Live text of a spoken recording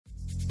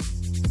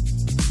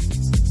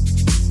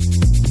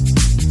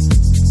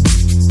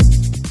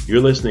You're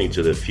listening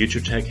to the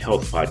Future Tech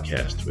Health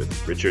Podcast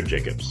with Richard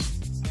Jacobs.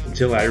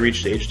 Until I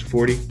reached age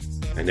 40,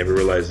 I never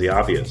realized the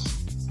obvious,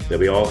 that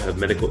we all have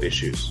medical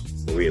issues,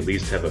 or we at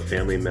least have a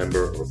family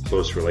member or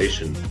close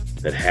relation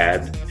that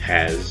had,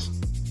 has,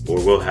 or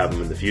will have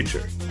them in the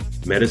future.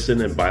 Medicine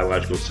and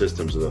biological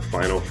systems are the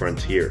final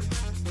frontier.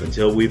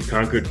 Until we've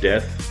conquered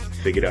death,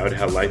 figured out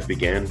how life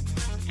began,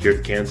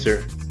 cured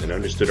cancer, and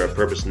understood our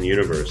purpose in the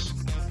universe,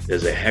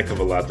 there's a heck of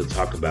a lot to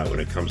talk about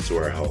when it comes to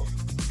our health.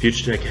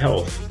 Future Tech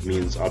Health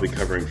means I'll be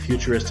covering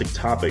futuristic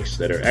topics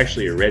that are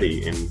actually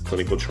already in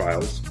clinical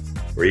trials,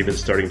 or even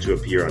starting to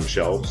appear on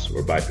shelves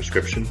or by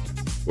prescription,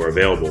 or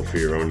available for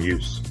your own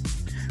use.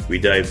 We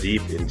dive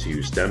deep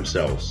into stem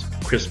cells,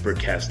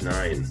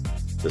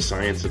 CRISPR-Cas9, the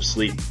science of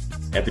sleep,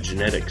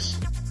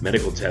 epigenetics,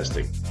 medical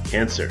testing,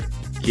 cancer,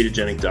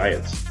 ketogenic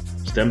diets,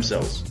 stem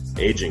cells,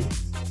 aging,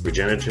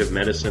 regenerative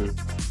medicine,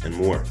 and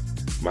more.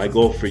 My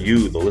goal for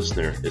you, the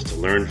listener, is to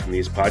learn from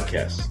these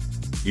podcasts.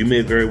 You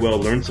may very well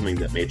learn something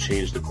that may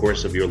change the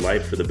course of your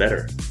life for the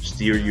better,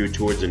 steer you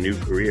towards a new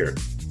career,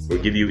 or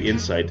give you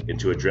insight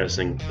into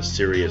addressing a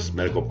serious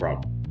medical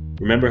problem.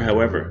 Remember,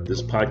 however,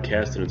 this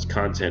podcast and its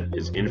content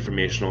is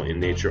informational in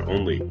nature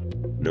only.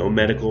 No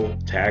medical,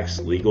 tax,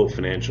 legal,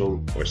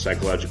 financial, or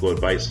psychological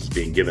advice is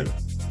being given.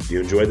 If you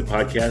enjoy the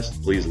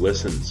podcast, please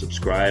listen,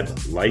 subscribe,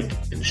 like,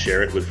 and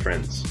share it with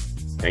friends.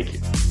 Thank you.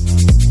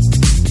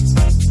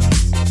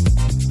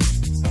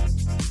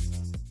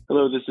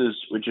 Hello, this is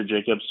Richard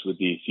Jacobs with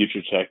the Future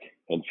Tech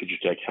and Future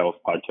Tech Health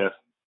podcast.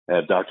 I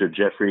have Dr.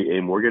 Jeffrey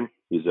A. Morgan.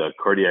 He's a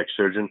cardiac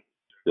surgeon,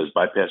 does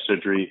bypass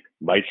surgery,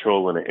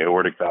 mitral and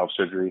aortic valve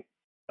surgery,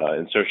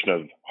 insertion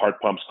of heart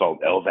pumps called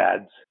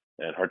LVADs,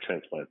 and heart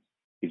transplants.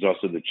 He's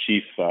also the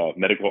Chief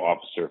Medical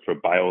Officer for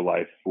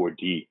BioLife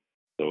 4D.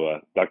 So,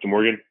 Dr.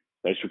 Morgan,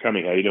 thanks for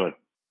coming. How are you doing?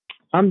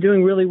 I'm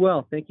doing really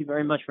well. Thank you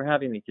very much for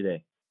having me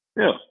today.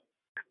 Yeah.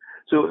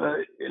 So,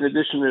 in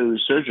addition to the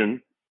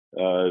surgeon,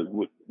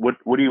 what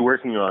are you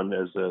working on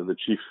as the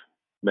Chief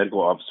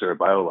Medical Officer at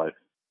BioLife?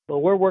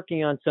 Well, we're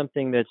working on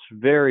something that's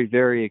very,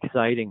 very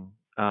exciting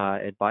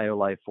at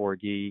BioLife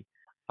 4D.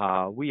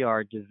 We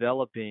are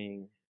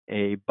developing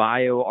a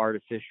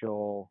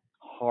bioartificial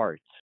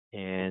heart,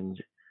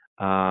 and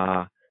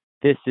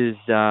this is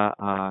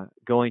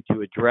going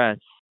to address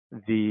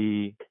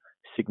the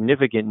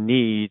significant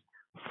need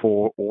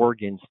for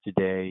organs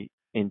today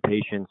in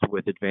patients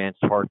with advanced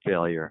heart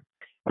failure.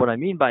 What I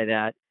mean by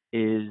that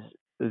is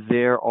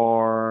there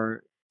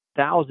are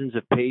thousands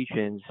of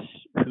patients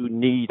who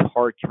need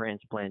heart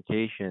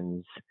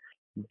transplantations,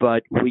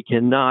 but we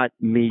cannot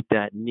meet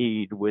that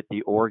need with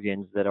the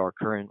organs that are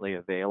currently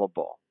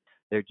available.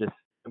 There just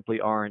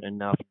simply aren't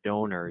enough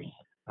donors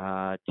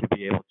to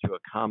be able to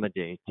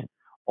accommodate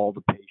all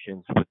the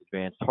patients with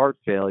advanced heart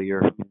failure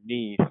who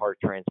need heart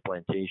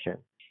transplantation.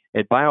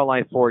 At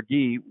BioLife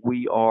 4D,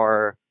 we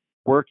are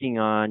working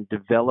on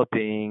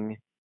developing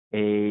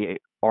a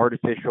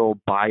artificial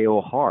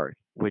bioheart,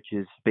 which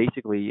is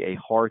basically a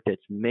heart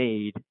that's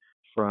made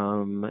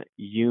from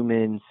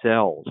human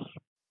cells,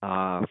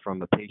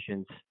 from a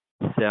patient's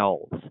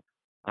cells.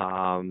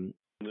 From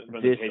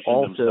the patient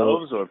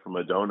themselves or from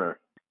a donor?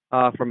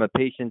 From a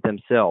patient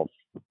themselves.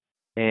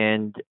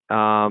 And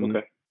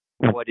Okay.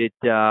 what it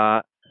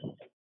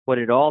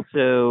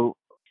also,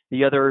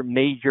 the other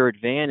major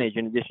advantage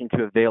in addition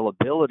to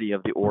availability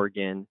of the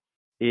organ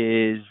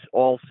is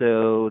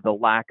also the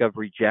lack of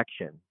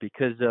rejection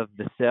because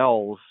the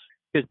cells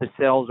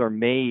are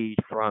made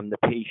from the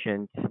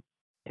patient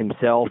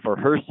himself or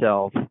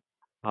herself.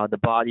 The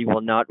body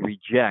will not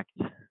reject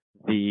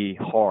the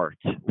heart,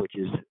 which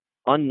is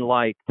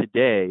unlike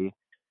today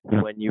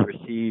when you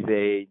receive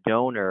a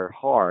donor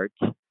heart.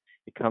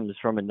 It comes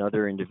from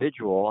another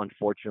individual,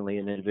 unfortunately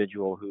an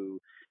individual who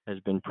has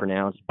been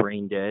pronounced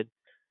brain dead,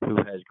 who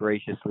has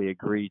graciously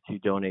agreed to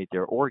donate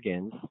their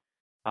organs.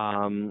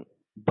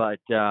 But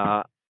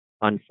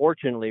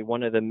unfortunately,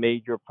 one of the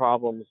major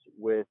problems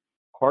with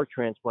heart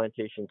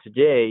transplantation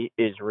today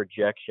is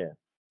rejection.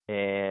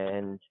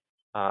 And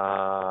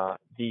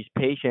these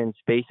patients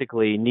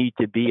basically need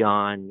to be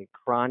on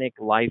chronic,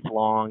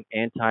 lifelong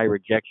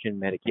anti-rejection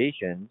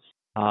medications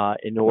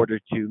in order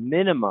to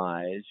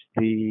minimize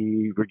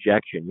the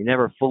rejection. You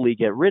never fully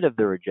get rid of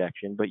the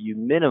rejection, but you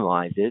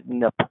minimize it.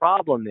 And the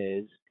problem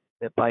is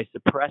that by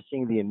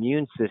suppressing the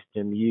immune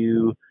system,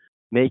 you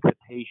make the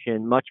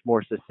patient much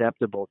more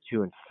susceptible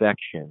to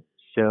infection.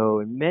 So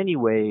in many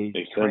ways,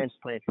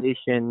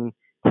 transplantation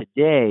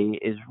today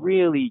is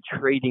really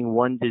trading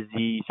one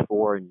disease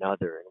for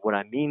another. And what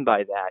I mean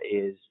by that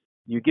is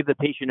you give the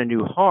patient a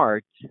new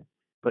heart,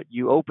 but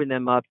you open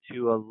them up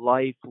to a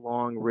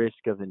lifelong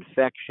risk of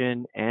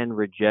infection and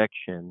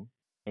rejection.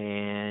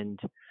 And,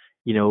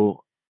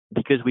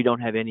 because we don't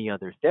have any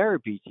other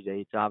therapy today,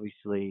 it's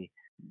obviously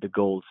the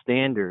gold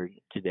standard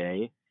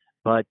today.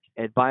 But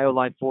at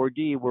BioLife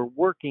 4D, we're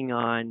working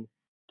on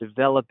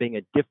developing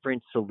a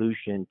different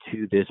solution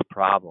to this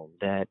problem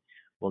that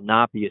will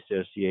not be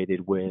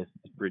associated with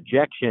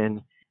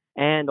rejection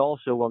and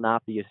also will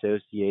not be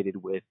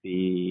associated with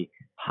the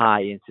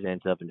high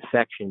incidence of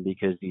infection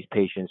because these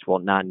patients will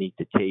not need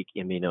to take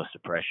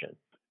immunosuppression.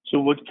 So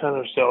what kind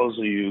of cells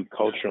are you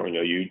culturing?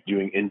 Are you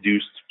doing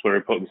induced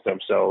pluripotent stem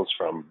cells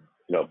from,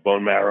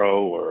 bone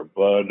marrow or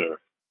blood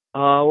or?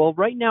 Well,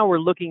 right now we're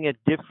looking at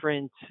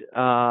different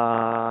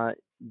types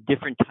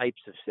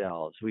of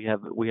cells. We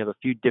have a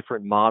few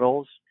different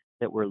models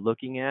that we're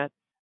looking at.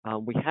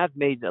 We have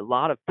made a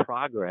lot of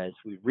progress.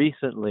 We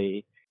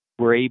recently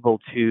were able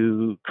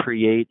to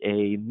create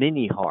a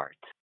mini heart,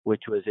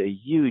 which was a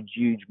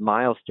huge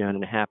milestone,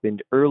 and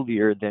happened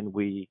earlier than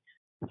we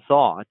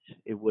thought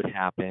it would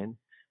happen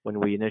when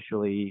we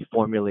initially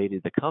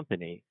formulated the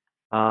company.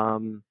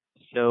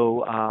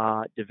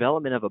 So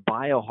development of a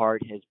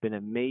bioheart has been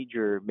a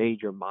major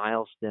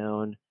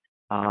milestone.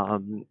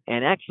 And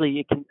actually,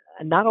 it can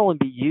not only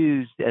be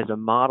used as a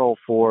model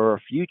for a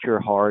future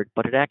heart,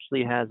 but it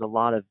actually has a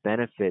lot of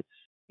benefits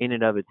in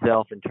and of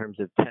itself in terms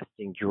of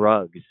testing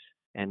drugs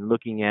and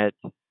looking at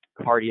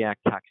cardiac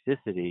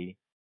toxicity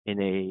in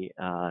a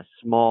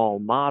small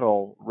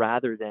model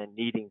rather than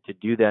needing to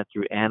do that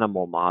through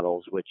animal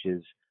models, which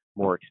is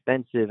more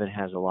expensive and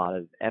has a lot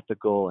of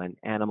ethical and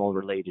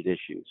animal-related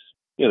issues.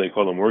 Yeah, they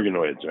call them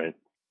organoids, right?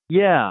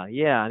 Yeah.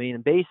 I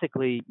mean,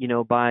 basically,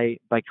 by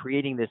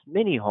creating this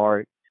mini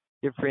heart,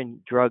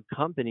 different drug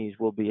companies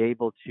will be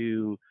able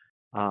to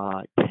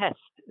test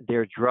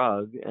their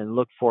drug and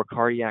look for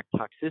cardiac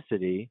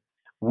toxicity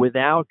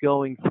without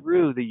going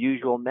through the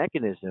usual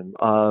mechanism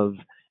of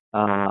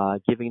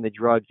giving the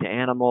drug to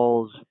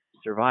animals,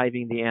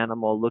 surviving the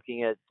animal,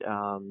 looking at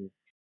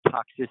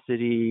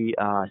toxicity,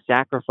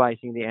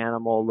 sacrificing the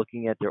animal,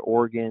 looking at their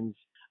organs,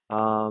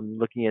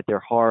 looking at their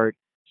heart.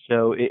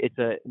 So it's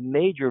a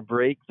major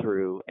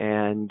breakthrough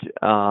and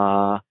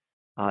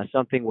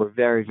something we're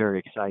very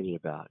excited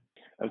about.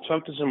 I've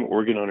talked to some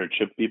organ on a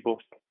chip people,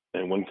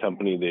 and one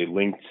company they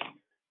linked,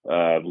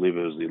 I believe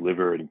it was the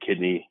liver and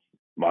kidney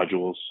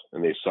modules,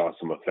 and they saw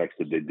some effects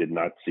that they did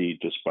not see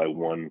just by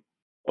one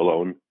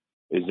alone.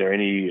 Is there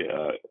any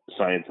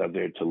science out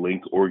there to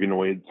link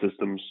organoid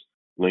systems,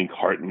 link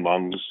heart and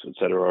lungs, et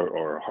cetera,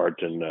 or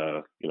heart and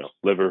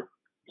liver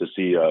to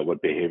see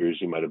what behaviors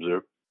you might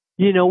observe?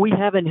 We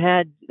haven't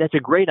had. That's a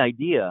great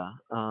idea,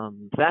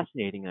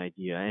 fascinating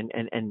idea, and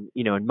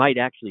it might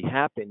actually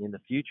happen in the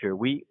future.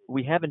 We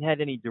haven't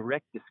had any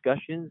direct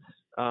discussions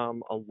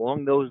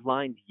along those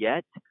lines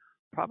yet.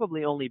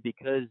 Probably only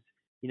because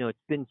it's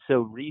been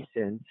so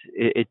recent.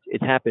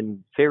 It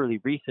happened fairly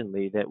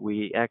recently that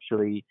we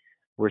actually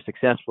were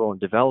successful in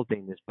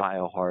developing this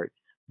bioheart.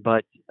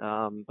 But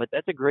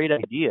that's a great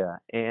idea,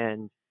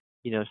 and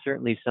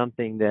certainly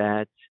something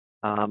that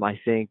I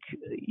think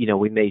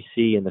we may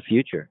see in the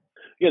future.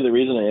 Yeah, the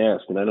reason I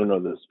asked, and I don't know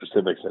the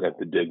specifics, I'd have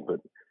to dig,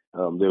 but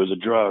there was a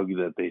drug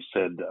that they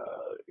said,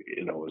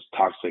 was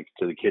toxic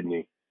to the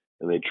kidney,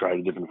 and they tried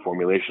a different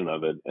formulation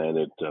of it, and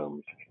it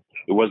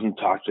wasn't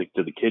toxic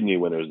to the kidney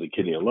when it was the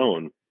kidney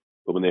alone,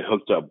 but when they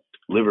hooked up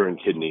liver and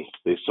kidney,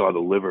 they saw the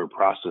liver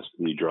process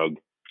the drug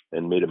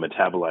and made a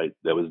metabolite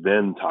that was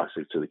then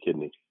toxic to the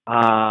kidney.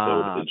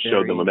 So it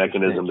showed them a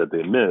mechanism that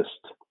they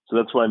missed. So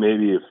that's why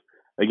maybe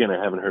again,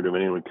 I haven't heard of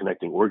anyone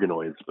connecting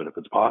organoids, but if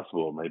it's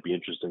possible, it might be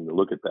interesting to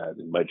look at that.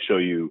 It might show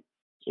you,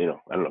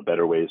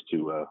 better ways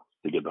to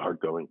get the heart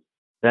going.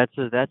 That's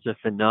a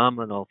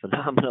phenomenal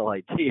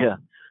idea.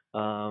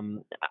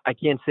 I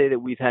can't say that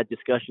we've had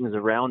discussions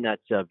around that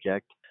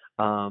subject.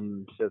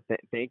 So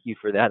thank you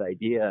for that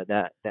idea.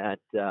 That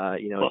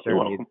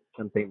certainly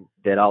something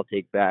that I'll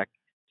take back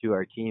to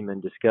our team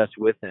and discuss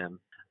with them.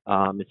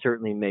 It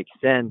certainly makes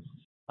sense.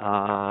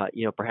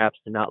 Perhaps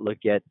to not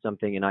look at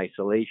something in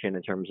isolation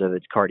in terms of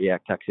its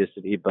cardiac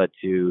toxicity, but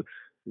to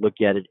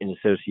look at it in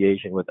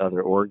association with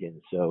other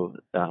organs. So,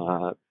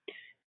 I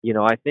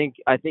think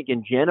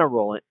in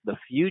general, the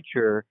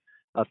future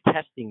of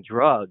testing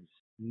drugs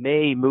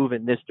may move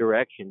in this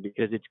direction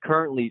because it's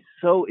currently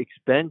so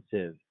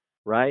expensive,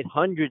 right?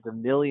 Hundreds of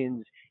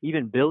millions,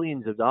 even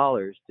billions of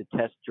dollars to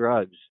test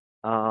drugs,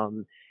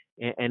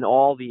 and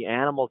all the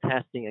animal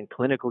testing and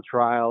clinical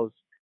trials.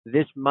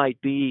 This might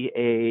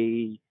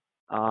be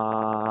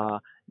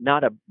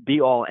not a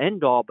be-all,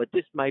 end-all, but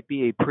this might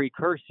be a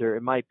precursor.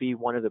 It might be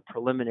one of the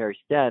preliminary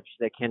steps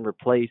that can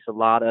replace a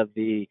lot of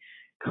the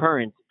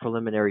current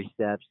preliminary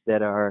steps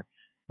that are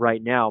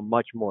right now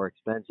much more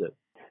expensive.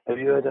 Have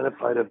you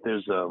identified if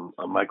there's a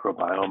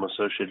microbiome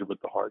associated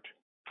with the heart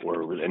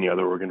or with any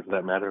other organ for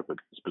that matter, but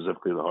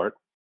specifically the heart?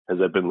 Has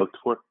that been looked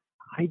for?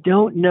 I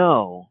don't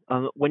know.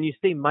 When you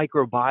say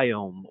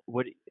microbiome,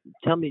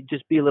 tell me,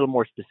 just be a little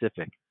more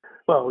specific.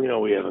 Well,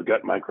 we have a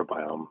gut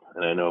microbiome,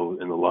 and I know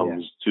in the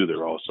lungs too, there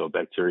are also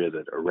bacteria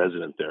that are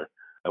resident there.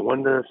 I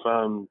wonder if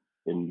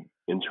in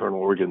internal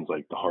organs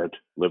like the heart,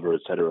 liver,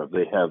 et cetera, if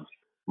they have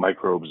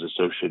microbes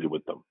associated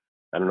with them.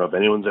 I don't know if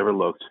anyone's ever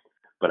looked,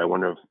 but I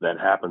wonder if that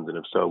happens, and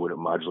if so, would it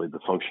modulate the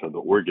function of the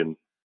organ?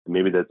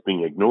 Maybe that's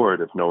being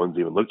ignored if no one's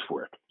even looked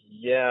for it.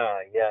 Yeah.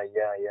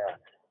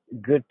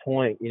 Good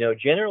point.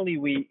 Generally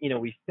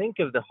we think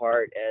of the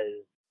heart as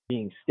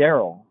being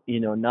sterile,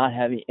 not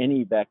having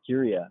any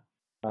bacteria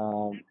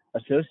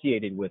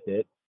associated with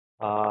it.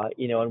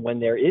 And when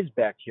there is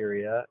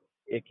bacteria,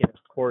 it can,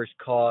 of course,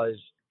 cause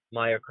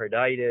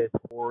myocarditis,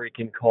 or it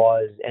can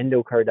cause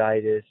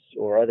endocarditis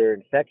or other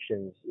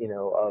infections,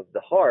 of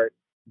the heart.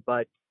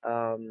 But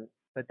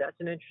but that's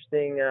an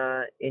interesting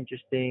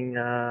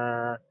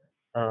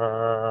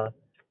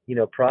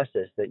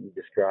process that you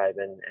describe,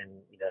 and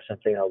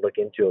something I'll look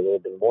into a little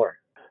bit more.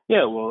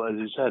 Yeah, well, as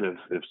you said,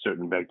 if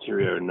certain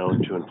bacteria are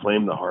known to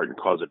inflame the heart and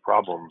cause it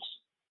problems,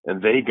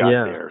 and they got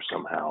Yeah. there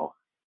somehow,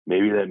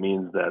 maybe that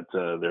means that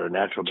there are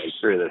natural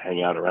bacteria that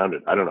hang out around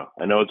it. I don't know.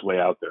 I know it's way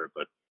out there,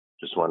 but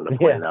just wanted to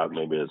point Yeah. it out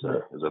maybe as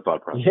a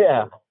thought process.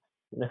 Yeah.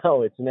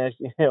 No, it's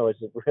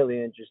it's a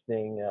really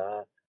interesting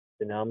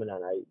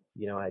phenomenon. I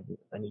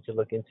need to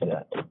look into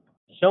that.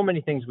 So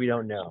many things we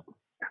don't know.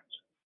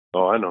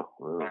 Oh, I know.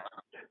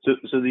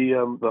 So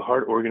the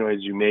heart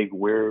organoids you make,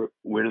 where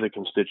do the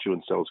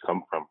constituent cells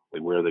come from?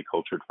 Like, where are they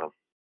cultured from?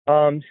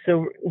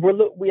 So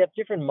we have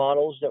different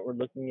models that we're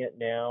looking at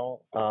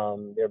now.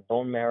 There are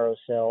bone marrow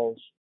cells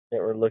that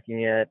we're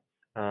looking at.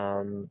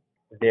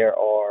 There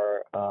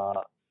are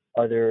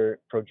other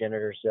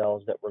progenitor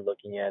cells that we're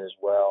looking at as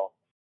well.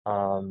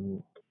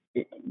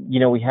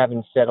 We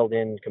haven't settled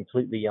in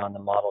completely on the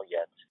model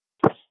yet.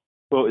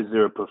 Well, is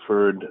there a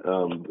preferred?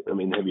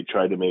 Have you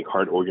tried to make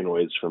heart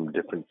organoids from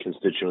different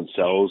constituent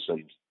cells, and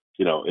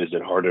is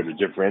it harder to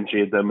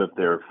differentiate them if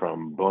they're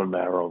from bone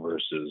marrow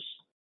versus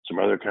some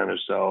other kind of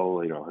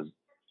cell?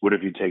 What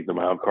if you take the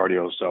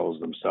myocardial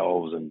cells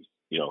themselves and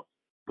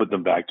put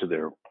them back to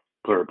their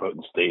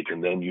pluripotent state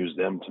and then use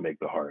them to make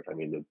the heart?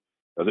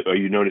 Are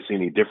you noticing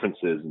any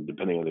differences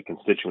depending on the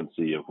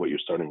constituency of what you're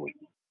starting with?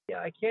 Yeah,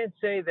 I can't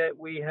say that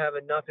we have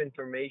enough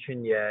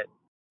information yet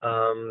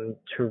to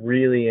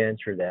really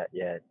answer that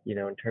yet.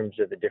 In terms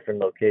of the different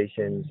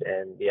locations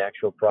and the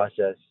actual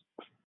process.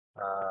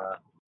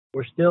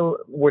 We're still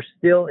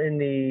in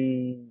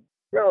the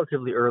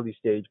relatively early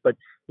stage, but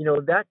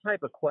that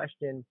type of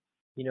question,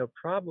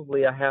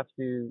 probably I have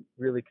to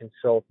really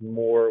consult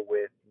more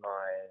with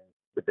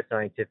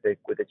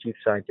the chief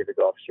scientific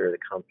officer of the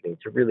company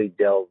to really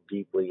delve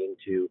deeply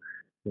into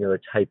the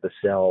type of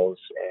cells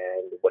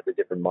and what the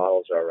different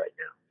models are right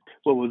now.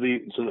 Well, the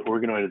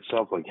organoid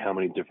itself, like, how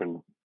many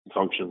different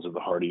functions of the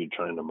heart are you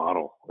trying to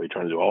model? Are you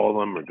trying to do all of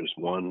them, or just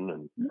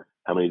one? And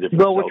how many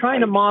different? Well, we're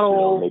trying to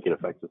model, make it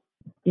effective.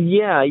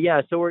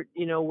 Yeah. So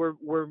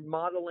we're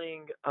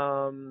modeling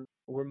the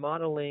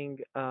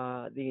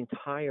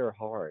entire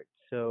heart.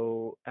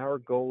 So our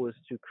goal is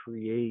to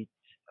create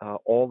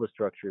all the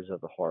structures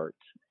of the heart,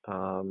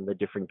 the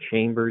different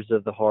chambers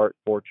of the heart,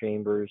 4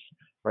 chambers: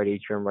 right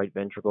atrium, right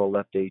ventricle,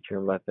 left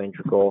atrium, left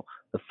ventricle,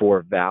 the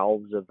 4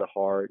 valves of the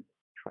heart: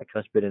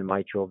 tricuspid and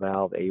mitral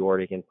valve,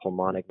 aortic and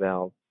pulmonic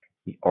valve,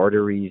 the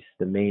arteries,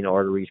 the main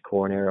arteries,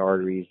 coronary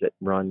arteries that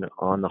run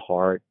on the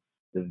heart,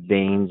 the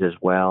veins as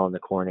well, and the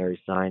coronary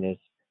sinus,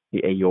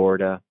 the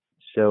aorta.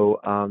 So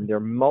there are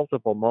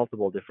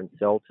multiple different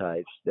cell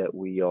types that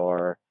we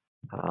are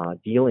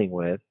dealing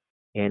with,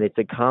 and it's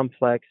a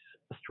complex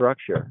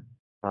structure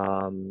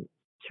to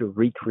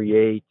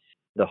recreate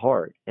the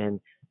heart, and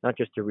not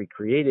just to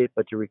recreate it,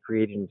 but to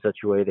recreate it in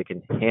such a way that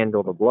can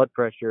handle the blood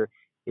pressure.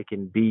 It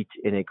can beat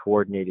in a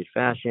coordinated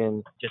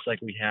fashion, just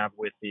like we have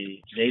with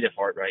the native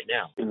heart right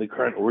now. In the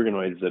current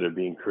organoids that are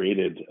being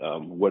created,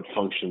 what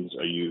functions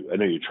are you? I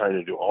know you're trying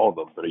to do all of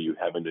them, but are you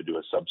having to do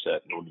a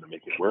subset in order to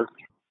make it work?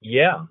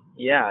 Yeah,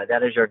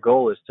 that is our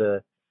goal: is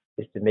to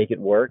make it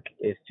work,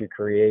 is to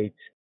create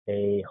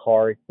a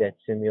heart that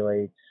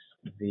simulates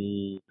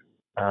the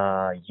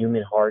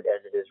human heart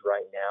as it is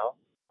right now,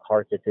 a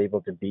heart that's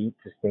able to beat,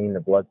 sustain the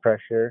blood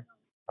pressure,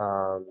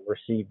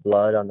 receive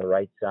blood on the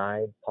right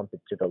side, pump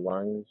it to the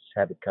lungs,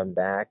 have it come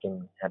back,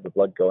 and have the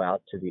blood go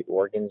out to the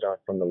organs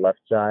from the left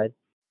side.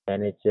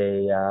 And it's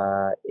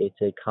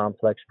a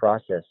complex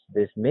process.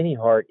 This mini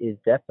heart is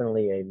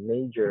definitely a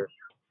major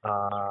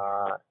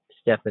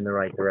step in the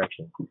right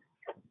direction.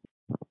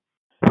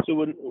 So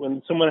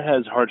when someone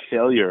has heart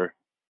failure,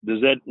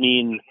 does that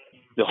mean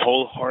the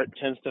whole heart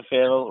tends to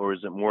fail, or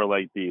is it more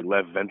like the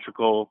left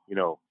ventricle?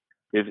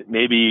 If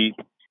maybe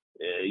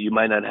you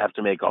might not have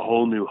to make a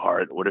whole new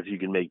heart. What if you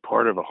can make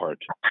part of a heart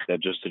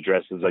that just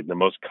addresses like the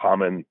most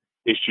common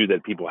issue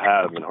that people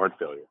have in heart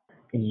failure?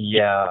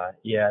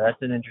 Yeah,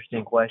 that's an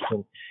interesting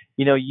question.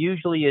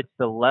 Usually it's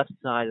the left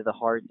side of the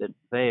heart that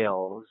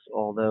fails,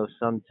 although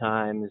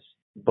sometimes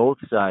both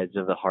sides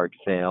of the heart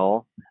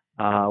fail.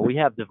 We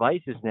have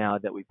devices now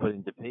that we put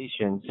into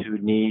patients who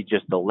need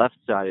just the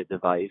left-sided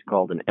device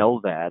called an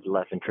LVAD,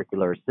 left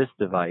ventricular assist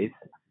device.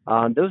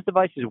 Those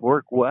devices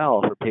work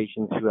well for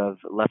patients who have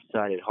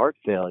left-sided heart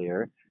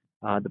failure.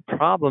 The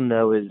problem,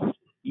 though, is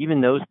even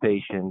those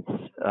patients,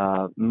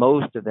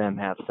 most of them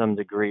have some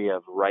degree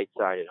of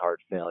right-sided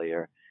heart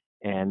failure,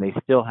 and they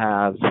still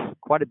have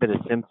quite a bit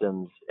of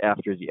symptoms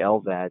after the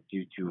LVAD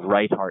due to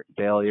right heart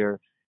failure.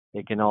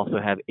 They can also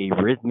have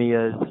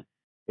arrhythmias.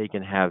 They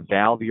can have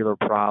valvular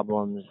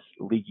problems,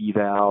 leaky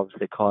valves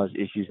that cause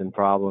issues and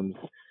problems.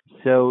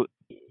 So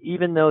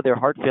even though their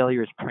heart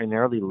failure is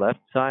primarily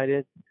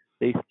left-sided,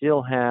 they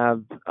still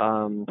have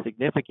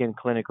significant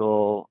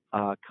clinical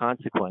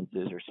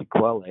consequences or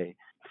sequelae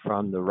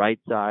from the right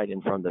side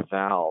and from the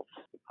valves.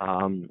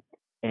 Okay.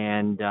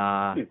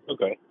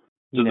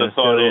 So the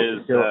thought is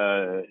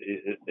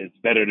it's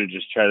better to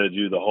just try to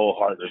do the whole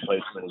heart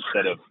replacement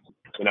instead of,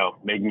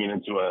 making it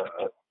into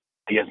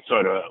I guess,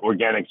 sort of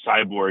organic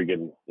cyborg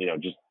and,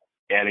 just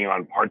adding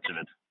on parts of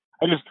it.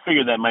 I just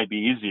figured that might be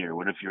easier.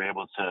 What if you're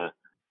able to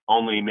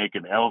only make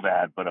an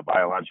LVAD, but a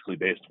biologically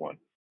based one?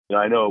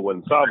 I know it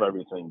wouldn't solve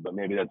everything, but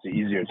maybe that's an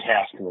easier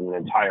task than an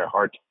entire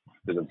heart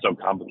because it's so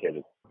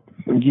complicated.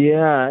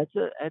 Yeah,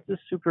 it's a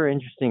super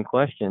interesting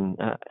question.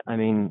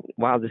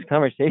 Wow, this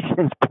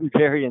conversation's been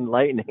very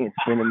enlightening. It's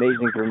been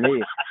amazing for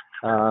me.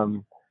 I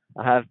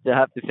have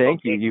to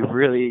thank you. You've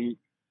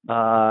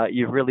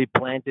really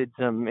planted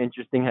some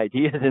interesting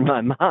ideas in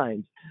my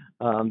mind.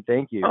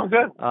 Thank you. Oh,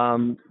 good.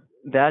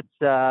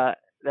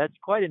 That's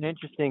quite an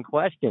interesting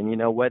question.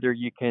 Whether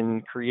you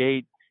can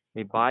create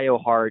a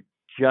bioheart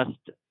just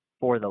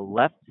for the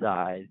left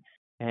side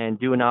and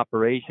do an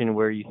operation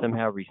where you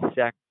somehow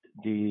resect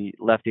the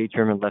left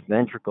atrium and left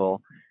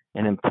ventricle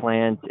and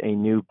implant a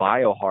new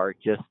bioheart,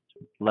 just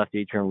left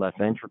atrium, left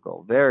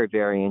ventricle. Very,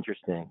 very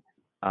interesting.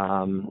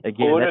 Again,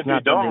 what that's if not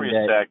you don't something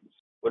resect?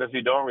 What if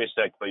you don't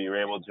resect, but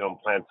you're able to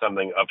implant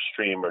something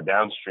upstream or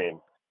downstream?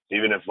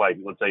 Even if,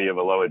 let's say you have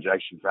a low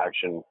ejection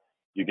fraction,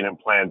 you can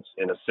implant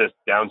an assist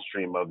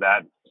downstream of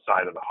that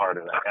side of the heart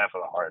or that half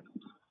of the heart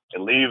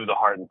and leave the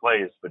heart in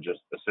place, but just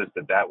assist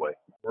it that way.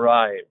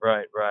 Right.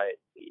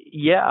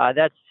 Yeah,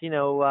 that's,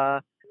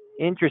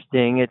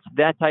 interesting. It's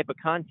that type of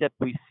concept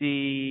we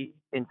see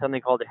in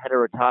something called a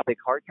heterotopic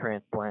heart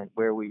transplant,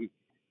 where we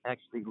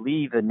actually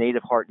leave a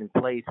native heart in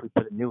place. We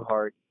put a new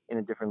heart in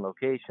a different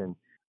location.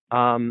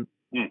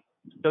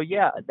 So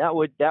yeah, that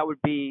would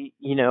be,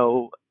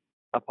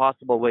 a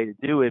possible way to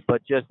do it.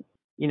 But just,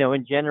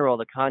 in general,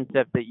 the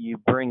concept that you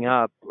bring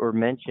up or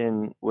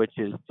mention, which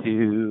is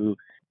to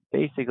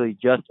basically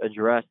just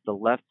address the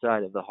left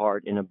side of the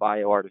heart in a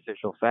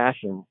bioartificial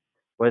fashion,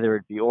 whether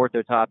it be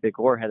orthotopic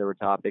or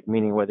heterotopic,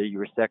 meaning whether you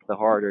resect the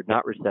heart or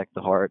not resect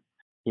the heart,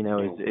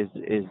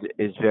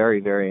 is very,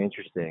 very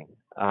interesting.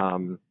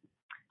 The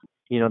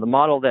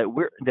model that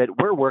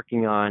we're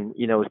working on,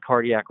 is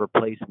cardiac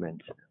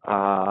replacement.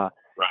 Right.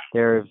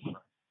 There have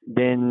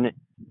been,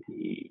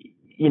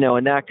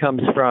 and that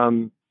comes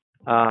from,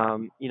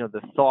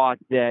 the thought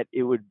that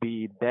it would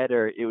be a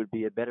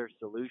better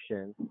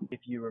solution if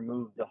you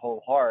removed the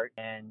whole heart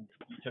and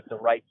you took the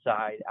right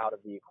side out of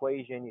the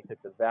equation, you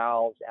took the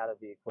valves out of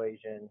the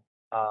equation,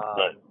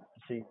 Right.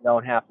 so you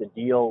don't have to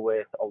deal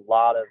with a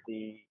lot of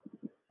the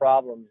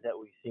problems that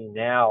we see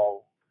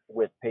now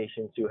with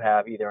patients who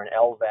have either an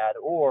LVAD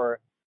or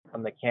a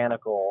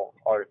mechanical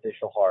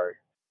artificial heart.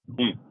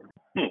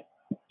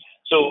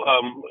 So,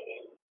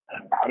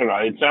 I don't know.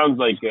 It sounds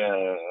like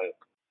a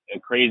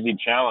crazy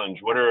challenge.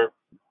 What are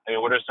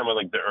some of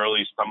the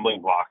early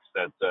stumbling blocks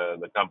that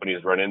the company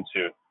has run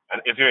into?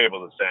 And if you're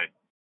able to say,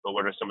 but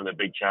what are some of the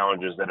big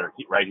challenges that are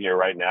right here,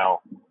 right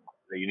now,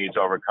 that you need to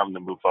overcome to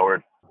move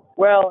forward?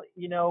 Well,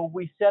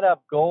 we set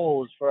up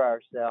goals for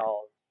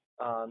ourselves,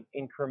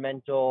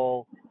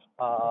 incremental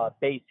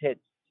base hits,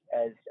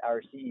 as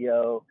our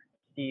CEO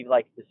Steve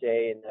likes to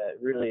say, in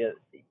a really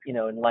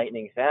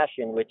enlightening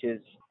fashion, which is,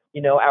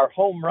 our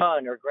home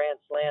run or grand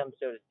slam,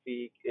 so to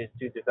speak, is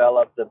to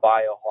develop the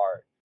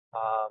bioheart.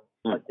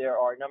 But there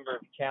are a number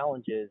of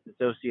challenges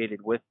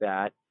associated with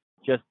that.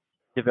 Just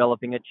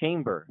developing a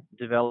chamber,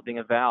 developing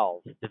a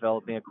valve,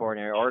 developing a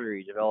coronary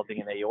artery,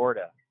 developing an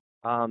aorta.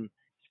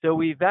 So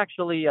we've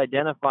actually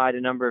identified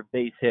a number of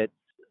base hits.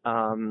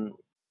 Again,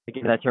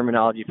 that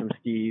terminology from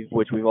Steve,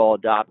 which we've all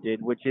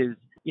adopted, which is,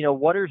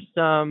 what are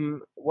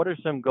some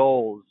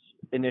goals,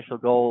 initial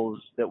goals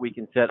that we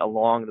can set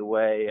along the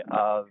way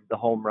of the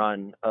home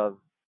run of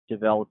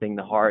developing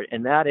the heart?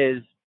 And that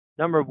is,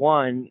 number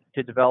one,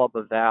 to develop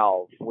a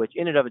valve, which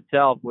in and of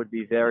itself would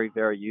be very,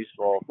 very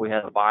useful if we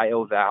had a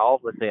bio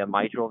valve, let's say a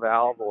mitral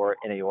valve or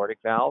an aortic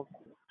valve,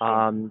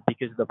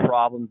 because of the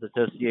problems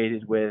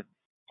associated with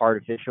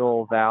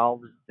artificial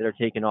valves that are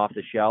taken off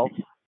the shelf,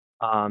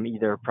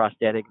 either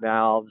prosthetic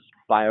valves,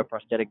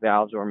 bioprosthetic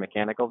valves, or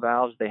mechanical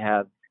valves. They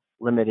have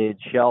limited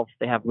shelf,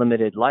 they have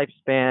limited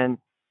lifespan.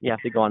 You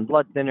have to go on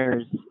blood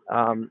thinners.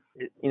 So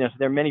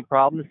there are many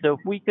problems. So if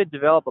we could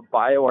develop a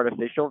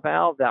bioartificial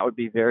valve, that would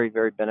be very,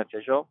 very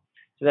beneficial.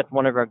 So that's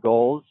one of our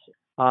goals.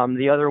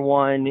 The other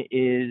one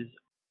is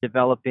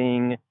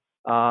developing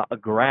a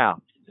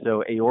graft,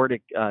 so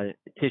aortic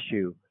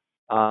tissue,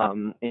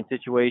 in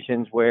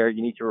situations where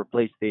you need to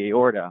replace the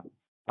aorta.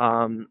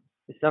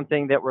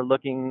 Something that we're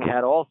looking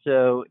at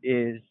also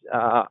is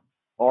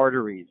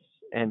arteries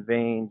and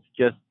veins,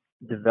 just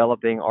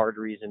developing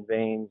arteries and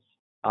veins.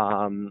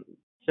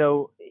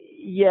 So,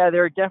 yeah,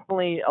 there are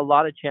definitely a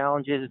lot of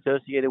challenges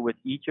associated with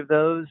each of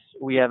those.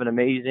 We have an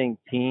amazing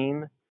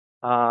team.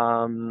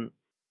 Our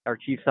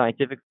chief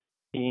scientific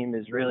team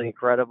is really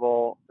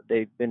incredible.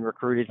 They've been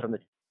recruited from the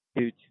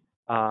institute.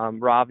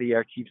 Ravi,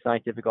 our chief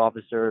scientific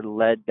officer,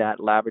 led that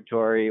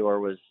laboratory or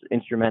was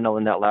instrumental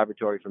in that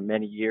laboratory for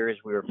many years.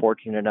 We were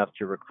fortunate enough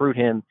to recruit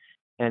him,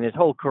 and his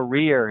whole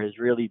career has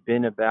really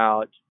been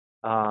about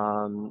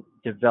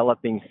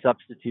developing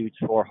substitutes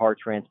for heart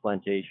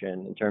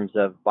transplantation in terms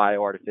of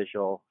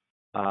bioartificial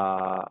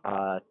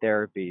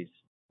therapies.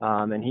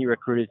 And he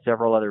recruited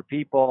several other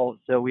people.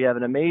 So we have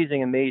an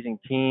amazing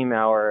team,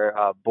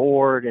 our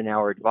board and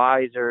our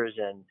advisors.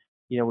 And,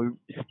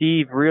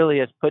 Steve really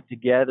has put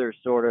together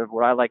sort of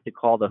what I like to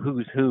call the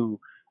who's who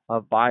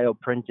of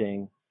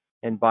bioprinting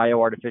and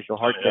bioartificial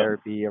heart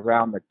therapy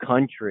around the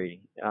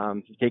country.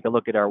 If you take a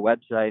look at our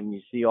website and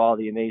you see all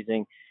the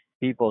amazing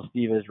people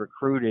Steve has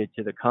recruited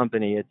to the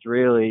company, it's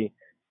really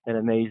an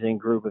amazing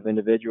group of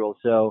individuals.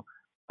 So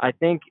I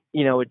think,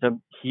 it's a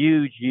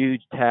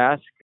huge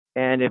task.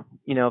 And if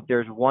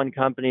there's one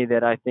company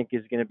that I think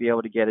is going to be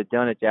able to get it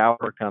done, it's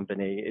our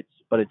company.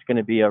 It's going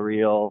to be a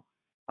real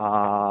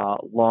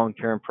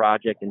long-term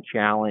project and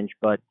challenge.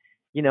 But,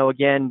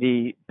 again,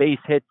 the base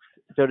hits,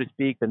 so to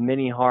speak, the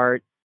mini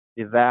heart,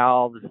 the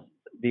valves,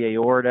 the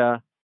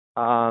aorta,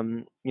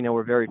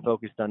 we're very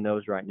focused on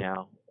those right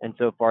now. And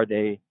so far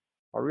they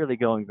are really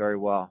going very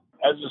well.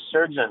 As a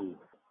surgeon,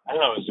 I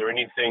don't know, is there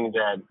anything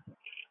that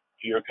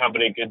your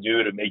company could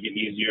do to make it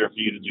easier for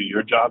you to do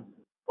your job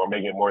or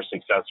make it more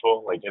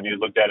successful? Like, have you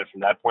looked at it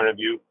from that point of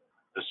view,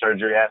 the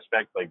surgery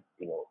aspect? Like,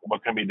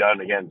 what can be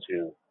done, again,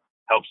 to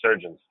help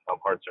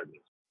heart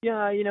surgeons?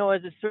 Yeah,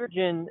 as a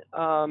surgeon,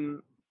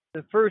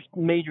 the first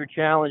major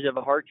challenge of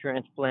a heart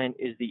transplant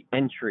is the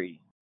entry,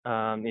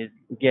 is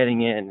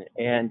getting in.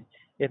 And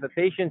if a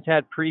patient's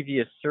had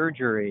previous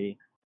surgery,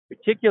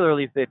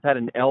 particularly if they've had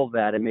an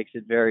LVAD, it makes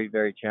it very,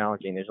 very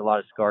challenging. There's a lot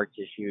of scar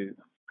tissue.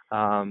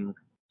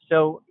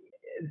 So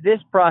this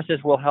process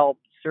will help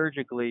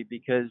surgically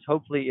because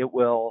hopefully it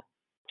will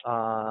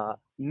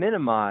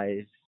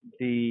minimize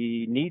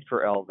the need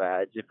for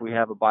LVADs if we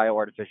have a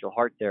bioartificial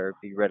heart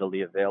therapy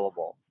readily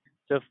available.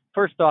 So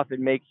first off, it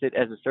makes it,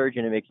 as a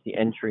surgeon, it makes the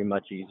entry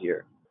much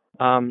easier.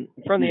 From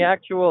the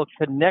actual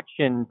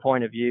connection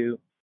point of view,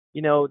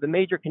 the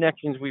major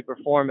connections we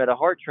perform at a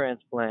heart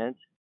transplant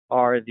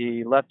are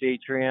the left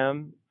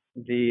atrium,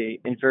 the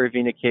inferior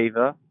vena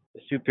cava,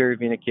 the superior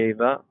vena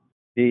cava,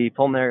 the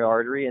pulmonary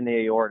artery, and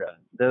the aorta.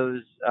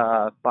 Those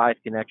 5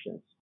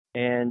 connections.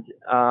 And,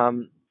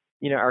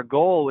 our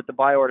goal with the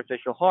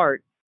bioartificial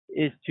heart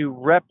is to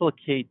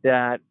replicate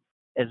that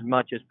as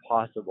much as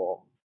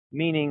possible.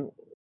 Meaning,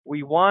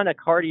 we want a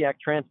cardiac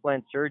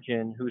transplant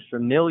surgeon who's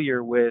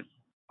familiar with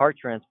heart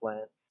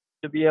transplant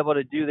to be able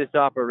to do this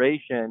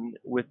operation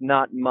with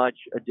not much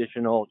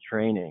additional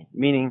training.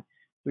 Meaning,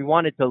 we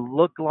want it to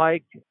look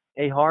like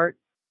a heart.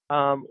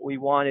 We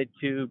want it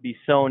to be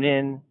sewn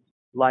in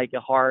like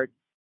a heart.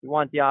 We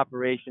want the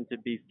operation to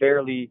be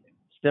fairly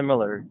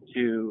similar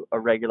to a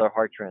regular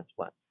heart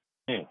transplant.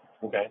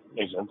 Okay,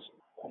 makes sense.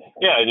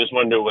 Yeah, I just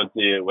wonder what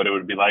it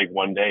would be like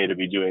one day to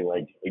be doing,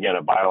 like, again,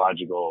 a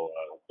biological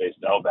based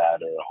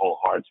LVAD or a whole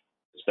heart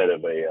instead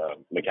of a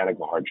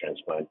mechanical heart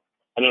transplant.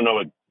 I don't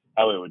know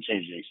how it would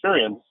change the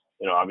experience.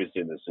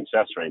 Obviously the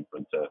success rate,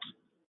 but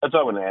that's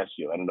all I want to ask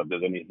you. I don't know if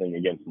there's anything,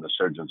 again, from the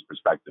surgeon's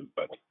perspective,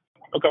 but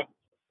okay,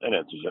 that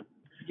answers it.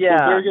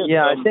 Yeah,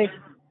 I think.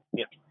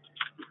 Yeah.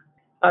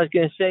 I was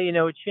going to say,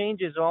 it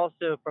changes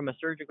also from a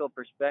surgical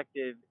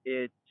perspective.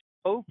 It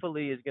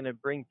hopefully is going to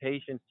bring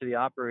patients to the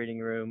operating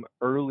room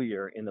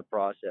earlier in the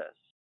process.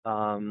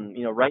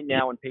 Right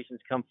now when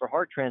patients come for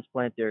heart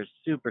transplant, they're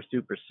super,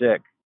 super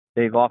sick.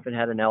 They've often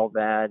had an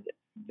LVAD.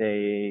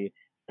 They've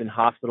been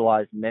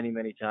hospitalized many,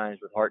 many times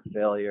with heart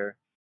failure.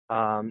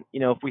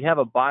 If we have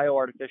a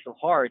bioartificial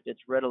heart that's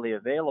readily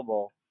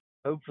available,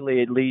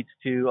 hopefully it leads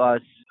to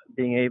us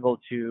being able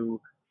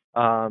to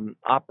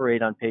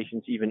operate on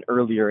patients even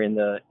earlier in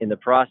the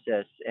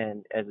process,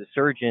 and as a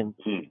surgeon,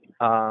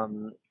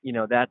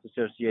 that's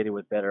associated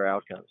with better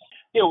outcomes.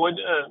 This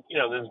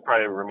is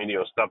probably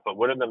remedial stuff, but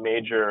what are the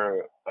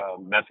major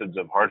methods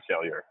of heart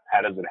failure?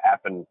 How does it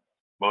happen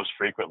most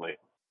frequently?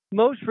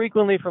 Most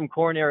frequently from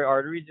coronary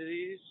artery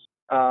disease.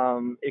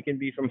 It can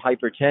be from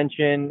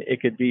hypertension.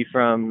 It could be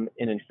from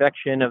an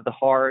infection of the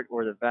heart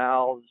or the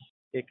valves.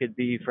 It could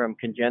be from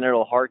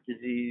congenital heart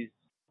disease.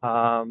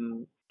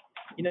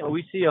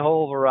 We see a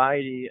whole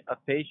variety of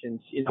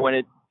patients.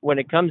 When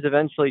it comes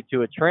eventually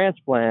to a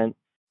transplant,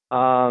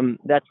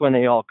 that's when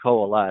they all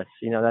coalesce.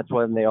 That's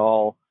when they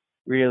all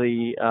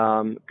really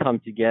come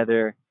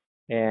together.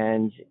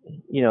 And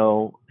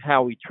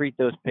how we treat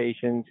those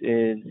patients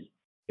is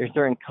there's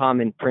certain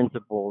common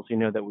principles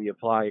that we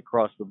apply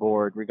across the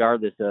board,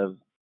 regardless of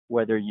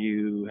whether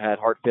you had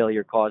heart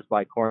failure caused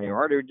by coronary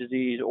artery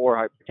disease or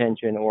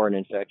hypertension or an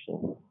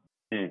infection.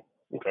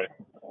 Okay.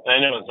 I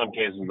know in some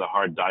cases the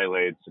heart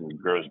dilates and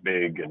grows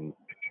big and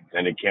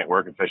it can't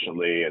work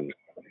efficiently. And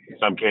in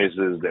some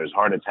cases there's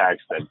heart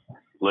attacks that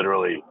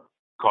literally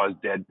cause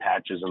dead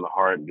patches in the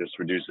heart and just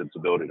reduce its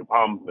ability to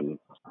pump. And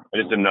I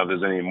just didn't know if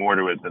there's any more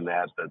to it than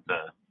that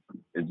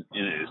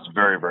it's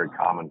very, very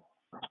common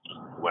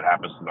what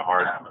happens to the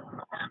heart.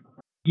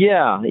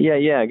 Yeah,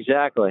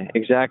 exactly.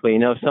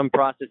 Some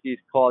processes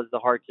cause the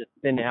heart to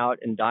thin out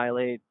and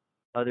dilate,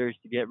 others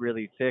to get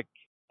really thick,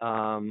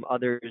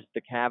 others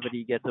the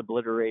cavity gets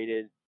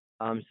obliterated.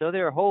 So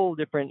there are whole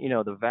different,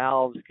 the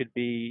valves could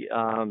be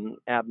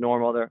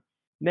abnormal. There are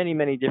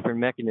many different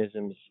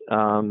mechanisms,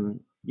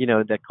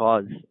 that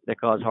cause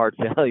heart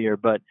failure.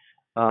 But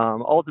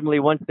ultimately,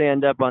 once they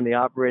end up on the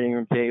operating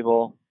room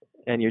table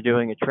and you're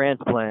doing a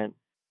transplant,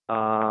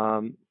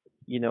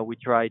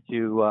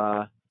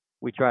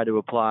 we try to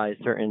apply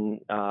certain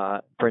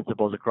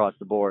principles across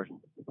the board.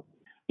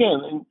 Yeah,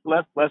 and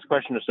last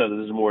question or so.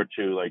 This is more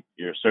to like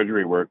your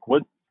surgery work.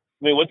 What's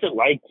it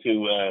like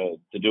to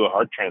do a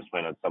heart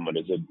transplant on someone?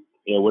 Is it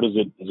what is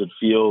it? Does it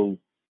feel?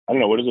 I don't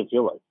know. What does it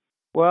feel like?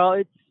 Well,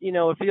 it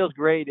feels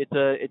great.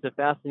 It's a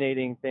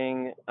fascinating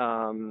thing.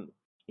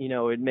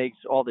 It makes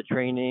all the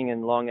training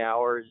and long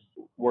hours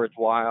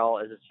worthwhile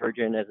as a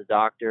surgeon, as a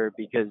doctor,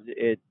 because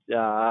it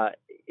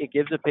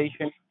gives a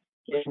patient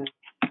a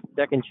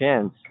second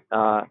chance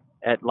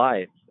at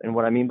life. And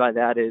what I mean by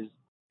that is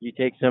you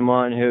take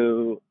someone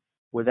who,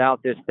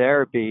 without this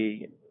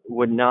therapy,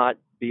 would not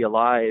be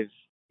alive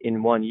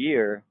in 1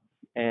 year,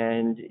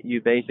 and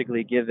you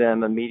basically give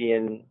them a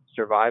median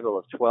survival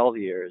of 12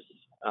 years.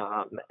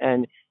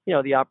 And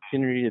the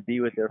opportunity to be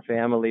with their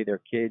family,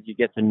 their kids. You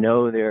get to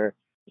know their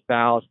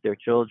spouse, their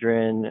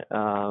children,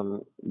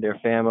 their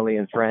family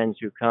and friends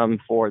who come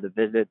for the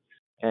visits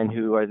and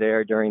who are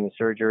there during the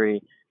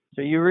surgery.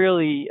 So you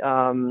really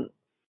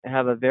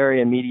have a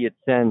very immediate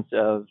sense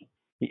of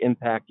the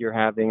impact you're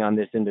having on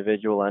this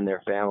individual and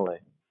their family.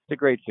 It's a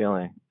great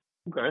feeling.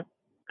 Okay.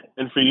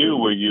 And for you,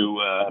 were you?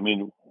 I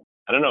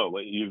don't know.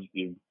 You've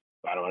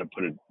I don't want to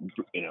put it,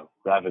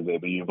 graphically,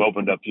 but you've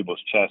opened up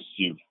people's chests.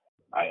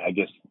 I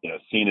guess,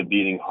 seen a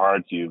beating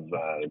heart. You've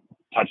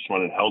touched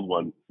one and held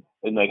one.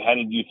 And like, how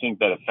did you think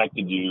that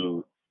affected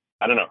you?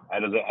 I don't know.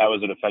 How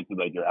has it affected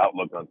like your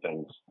outlook on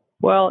things?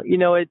 Well,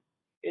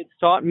 it's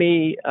taught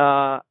me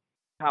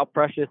how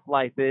precious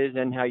life is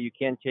and how you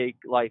can't take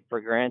life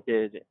for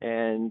granted.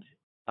 And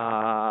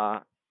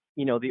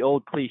the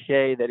old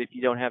cliche that if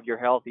you don't have your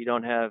health, you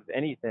don't have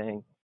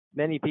anything.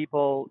 Many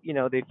people,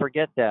 they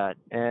forget that,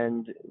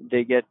 and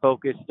they get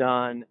focused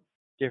on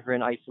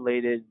different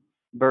isolated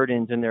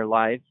burdens in their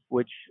life,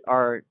 which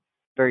are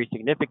very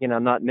significant.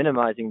 I'm not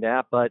minimizing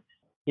that, but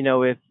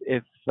if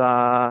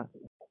all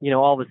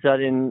of a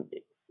sudden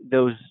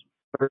those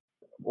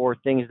or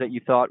things that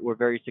you thought were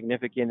very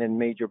significant and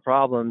major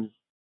problems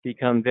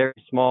become very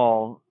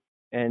small,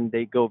 and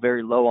they go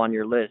very low on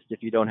your list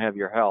if you don't have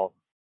your health.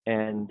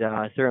 And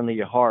certainly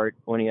your heart,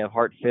 when you have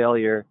heart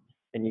failure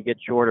and you get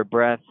short of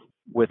breath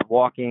with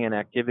walking and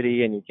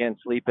activity, and you can't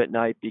sleep at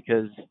night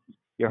because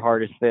your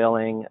heart is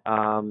failing,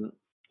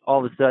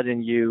 all of a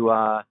sudden you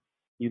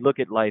look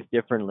at life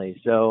differently.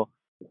 So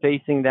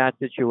facing that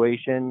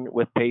situation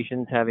with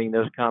patients, having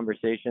those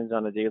conversations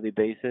on a daily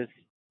basis,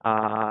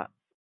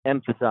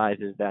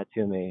 emphasizes that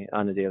to me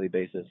on a daily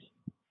basis.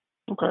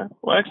 Okay,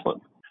 well,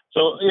 excellent.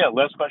 So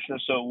last question.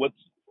 So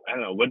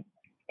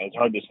it's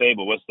hard to say,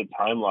 but what's the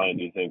timeline,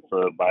 do you think,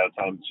 for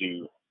Biotime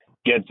to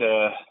get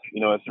a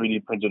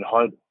 3D printed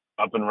heart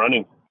up and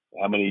running?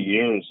 How many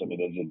years? I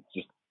mean, is it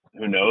just,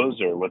 who knows,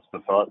 or what's the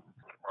thought?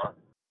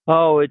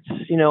 Oh, it's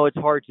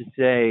hard to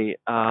say.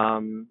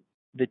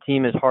 The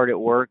team is hard at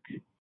work.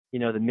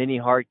 The mini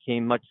heart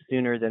came much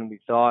sooner than we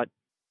thought.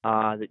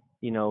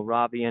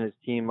 Ravi and his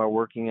team are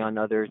working on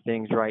other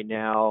things right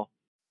now,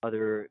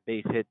 other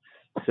base hits,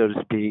 so to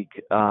speak.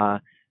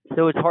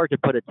 So it's hard to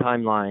put a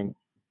timeline,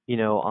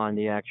 on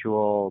the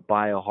actual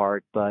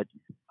BioHeart, but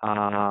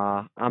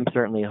I'm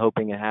certainly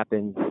hoping it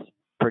happens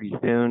pretty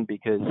soon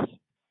because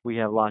we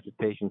have lots of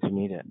patients who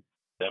need it.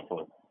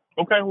 Definitely.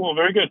 Okay, well,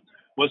 very good.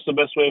 What's the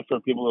best way for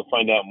people to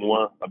find out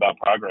more about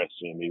progress?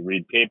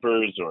 Read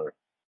papers or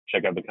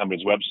check out the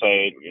company's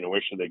website?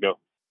 Where should they go?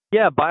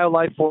 Yeah,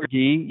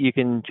 BioLife4D. You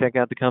can check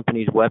out the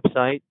company's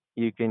website.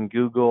 You can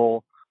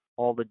Google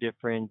all the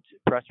different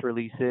press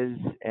releases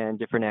and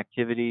different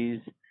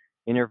activities,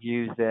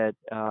 interviews that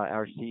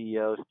our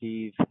CEO,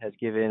 Steve, has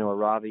given, or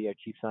Ravi, our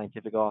Chief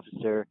Scientific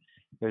Officer.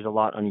 There's a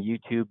lot on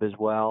YouTube as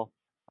well.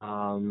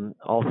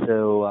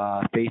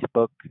 Also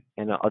Facebook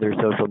and other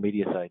social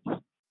media sites.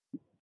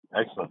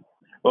 Excellent.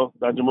 Well,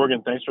 Dr.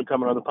 Morgan, thanks for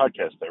coming on the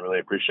podcast. I really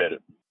appreciate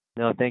it.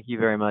 No, thank you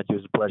very much. It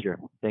was a pleasure.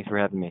 Thanks for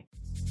having me.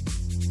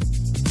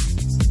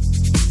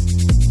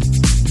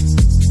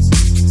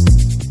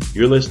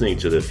 You're listening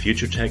to the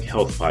Future Tech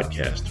Health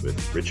Podcast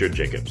with Richard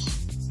Jacobs.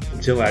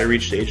 Until I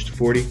reached age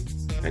 40,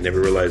 I never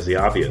realized the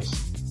obvious,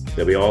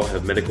 that we all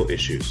have medical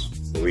issues,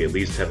 or we at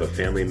least have a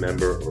family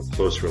member or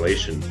close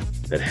relation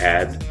that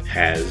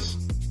has,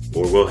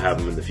 or will have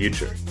them in the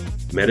future.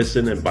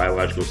 Medicine and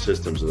biological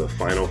systems are the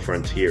final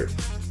frontier.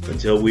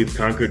 Until we've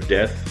conquered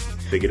death,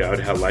 figured out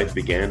how life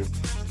began,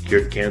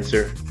 cured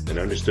cancer, and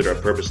understood our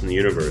purpose in the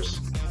universe,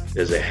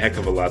 there's a heck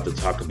of a lot to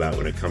talk about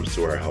when it comes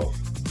to our health.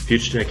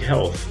 Future Tech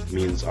Health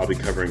means I'll be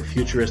covering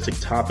futuristic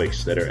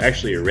topics that are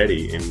actually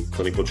already in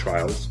clinical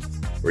trials,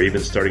 or even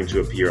starting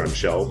to appear on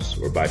shelves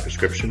or by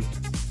prescription,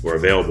 or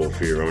available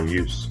for your own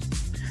use.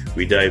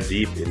 We dive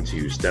deep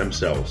into stem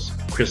cells,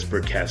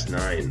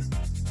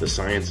 CRISPR-Cas9, the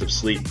science of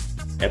sleep,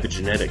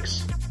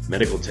 epigenetics,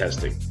 medical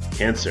testing,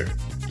 cancer,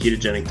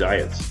 ketogenic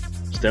diets,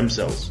 stem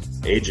cells,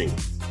 aging,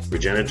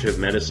 regenerative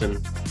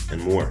medicine,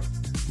 and more.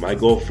 My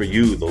goal for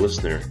you, the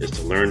listener, is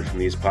to learn from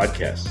these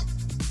podcasts.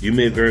 You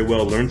may very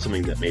well learn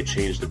something that may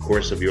change the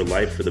course of your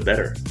life for the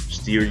better,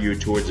 steer you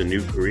towards a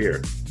new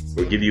career,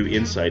 or give you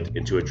insight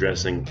into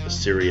addressing a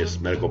serious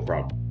medical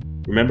problem.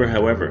 Remember,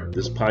 however,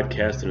 this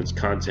podcast and its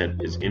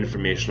content is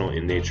informational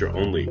in nature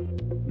only.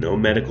 No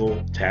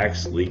medical,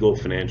 tax, legal,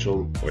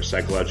 financial, or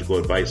psychological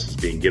advice is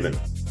being given.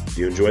 If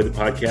you enjoy the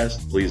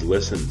podcast, please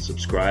listen,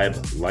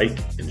 subscribe, like,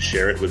 and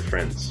share it with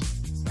friends.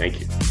 Thank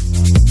you.